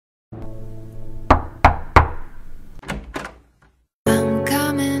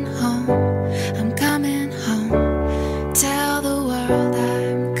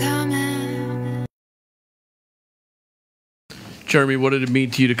Jeremy, what did it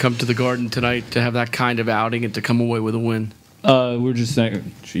mean to you to come to the Garden tonight, to have that kind of outing and to come away with a win? We're just we're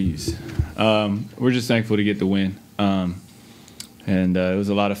just thankful to get the win. And it was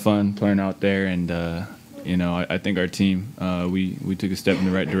a lot of fun playing out there, and I think our team we took a step in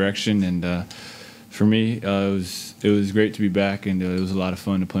the right direction, and for me it was great to be back, and it was a lot of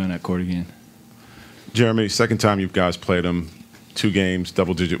fun to play on that court again. Jeremy, second time you guys played them, 2 games,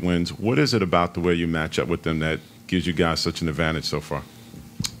 double-digit wins. What is it about the way you match up with them that gives you guys such an advantage so far?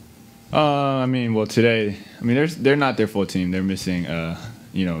 Well, today, they're not their full team. They're missing,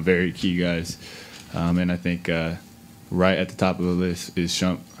 very key guys, and I think right at the top of the list is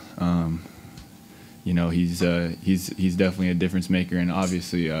Shump. He's definitely a difference maker, and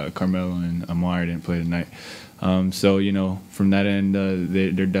obviously Carmelo and Amar didn't play tonight. So from that end,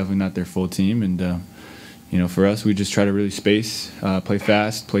 they're definitely not their full team, and for us, we just try to really space, play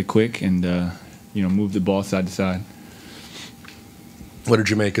fast, play quick, and move the ball side to side. What did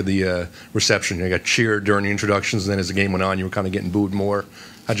you make of the reception? You got cheered during the introductions, and then as the game went on, you were kind of getting booed more.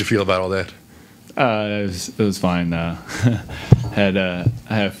 How'd you feel about all that? It was fine. I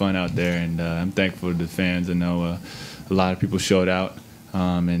had fun out there, and I'm thankful to the fans. I know a lot of people showed out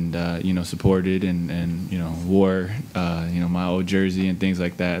and supported and wore my old jersey and things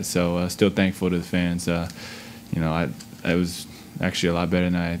like that. So still thankful to the fans. I was actually a lot better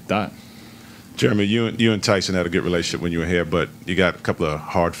than I thought. Jeremy, you and Tyson had a good relationship when you were here, but you got a couple of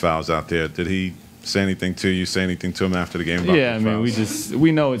hard fouls out there. Did he say anything to you? Say anything to him after the game? About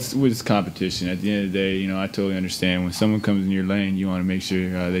we know it's competition. At the end of the day, I totally understand when someone comes in your lane, you want to make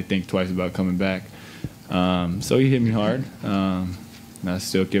sure they think twice about coming back. So he hit me hard. I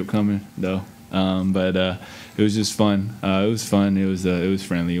still kept coming though, but it was just fun. It was fun. It was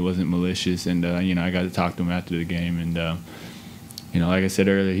friendly. It wasn't malicious, and I got to talk to him after the game, and like I said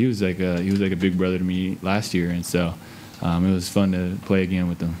earlier, he was like a big brother to me last year, and so it was fun to play again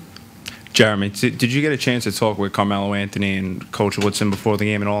with him. Jeremy, did you get a chance to talk with Carmelo Anthony and Coach Woodson before the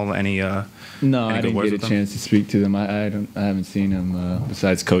game at all? No, I didn't get a chance to speak to them. I haven't seen him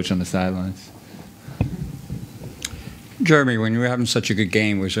besides Coach on the sidelines. Jeremy, when you were having such a good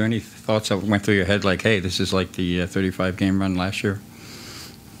game, was there any thoughts that went through your head like, hey, this is like the 35-game run last year?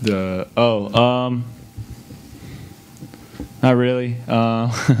 Not really.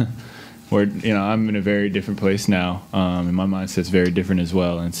 I'm in a very different place now, and my mindset's very different as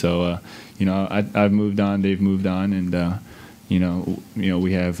well. And so, I've moved on, they've moved on, and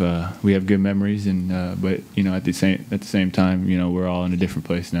we have good memories, and but at the same time, we're all in a different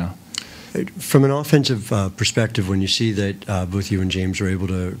place now. From an offensive perspective, when you see that both you and James are able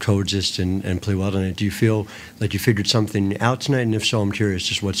to coexist and play well tonight, do you feel like you figured something out tonight? And if so, I'm curious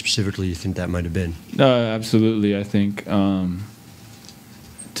just what specifically you think that might have been. Absolutely. I think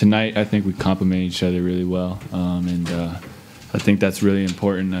tonight, we complement each other really well, and I think that's really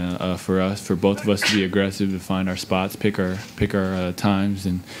important for us, for both of us to be aggressive, to find our spots, pick our times,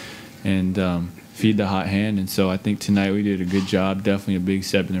 and feed the hot hand. And so I think tonight we did a good job, definitely a big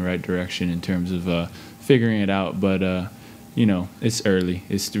step in the right direction in terms of figuring it out. But, it's early.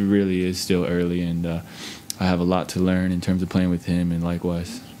 It really is still early, and I have a lot to learn in terms of playing with him, and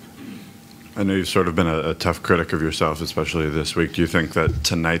likewise. I know you've sort of been a tough critic of yourself, especially this week. Do you think that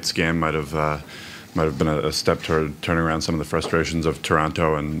tonight's game might have been a step toward turning around some of the frustrations of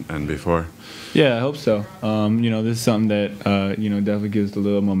Toronto and before? Yeah, I hope so. This is something that definitely gives a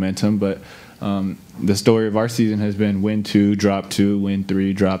little momentum, but the story of our season has been win 2, drop 2, win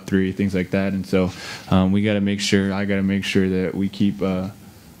 3, drop 3, things like that. And so I got to make sure that we keep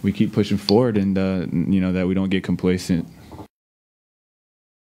pushing forward, and that we don't get complacent.